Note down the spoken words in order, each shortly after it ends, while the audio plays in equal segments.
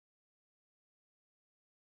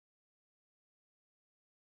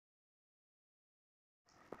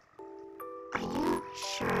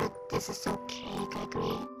sure this is okay,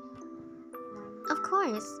 Gregory? Of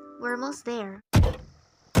course, we're almost there.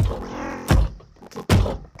 Where did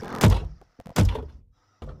they go?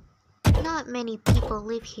 Not many people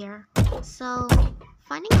live here, so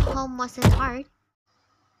finding a home wasn't hard.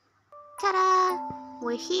 Ta-da!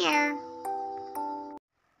 We're here!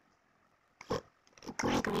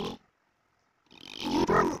 Gregory, you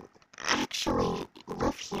don't actually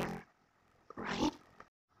live here, right?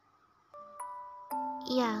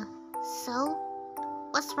 Yeah, so?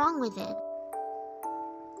 What's wrong with it?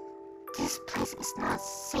 This place is not a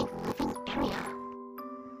safe living area.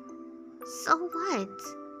 So what?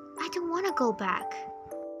 I don't want to go back.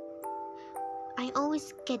 I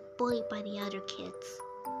always get bullied by the other kids.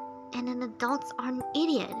 And an adults are an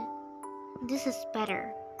idiot. This is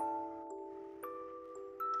better.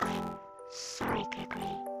 I'm sorry,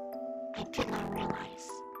 Gregory. I did not realize.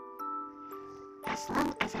 As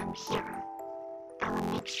long as I'm here, I will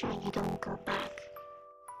make sure you don't go back.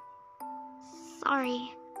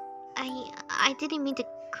 Sorry. I didn't mean to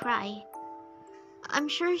cry. I'm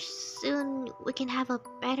sure soon we can have a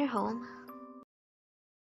better home.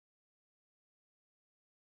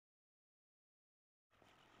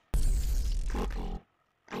 Gregory,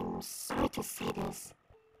 I'm sorry to say this,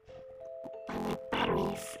 but my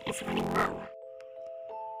batteries is running low.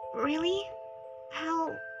 Really?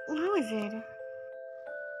 How low is it?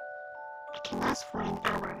 I can last for an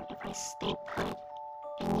hour if I stay put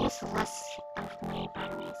and use less of my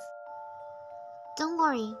batteries. Don't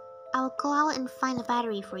worry. I'll go out and find a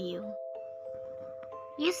battery for you.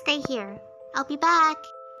 You stay here. I'll be back.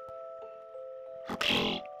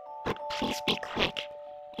 Okay, but please be quick.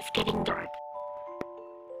 It's getting dark.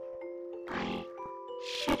 I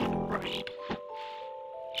shouldn't worried.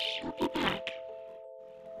 She'll be back.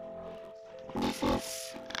 This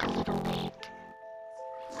is a little late.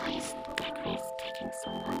 Why is Gregory taking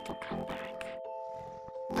so long to come back?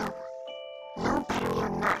 No battery or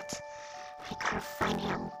not. I gotta find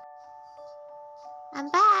him. I'm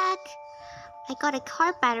back. I got a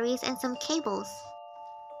car batteries and some cables.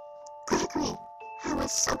 Gregory, I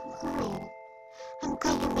was so worried. I'm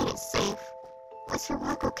glad you made it safe. Was your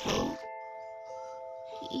walk okay?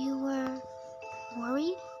 You were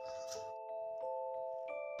worried?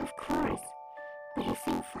 Of course, but you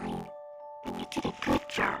seem fine, and you did a good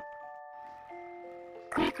job.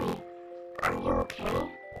 Gregory, are you okay?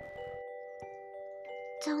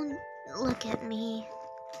 Don't look at me.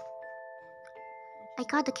 I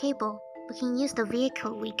got the cable. We can use the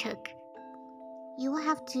vehicle we took. You will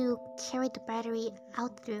have to carry the battery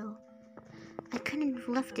out through. I couldn't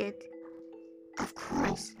lift it. Of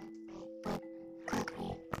course, but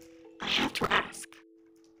Gregory, I have to ask.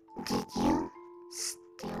 Did you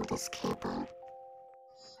steal this cable?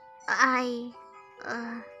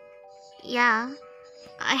 Yeah.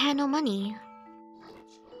 I had no money.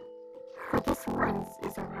 For this once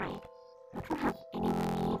is alright. I don't have any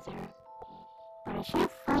money either. But I should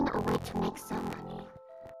find a way to make some money.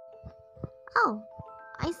 Oh,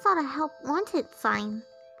 I saw the help wanted sign.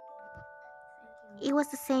 It was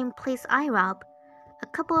the same place I robbed, a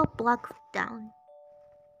couple of blocks down.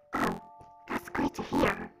 Oh, that's great to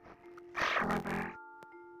hear. However,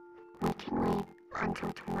 we can wait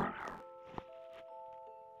until tomorrow.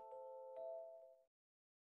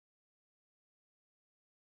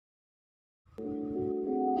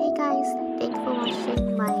 Hey guys, thanks for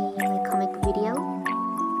watching my comic video,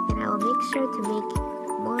 and I will make sure to make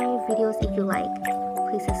more videos if you like.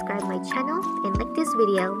 Please subscribe my channel and like this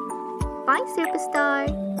video. Bye,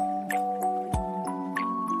 superstar!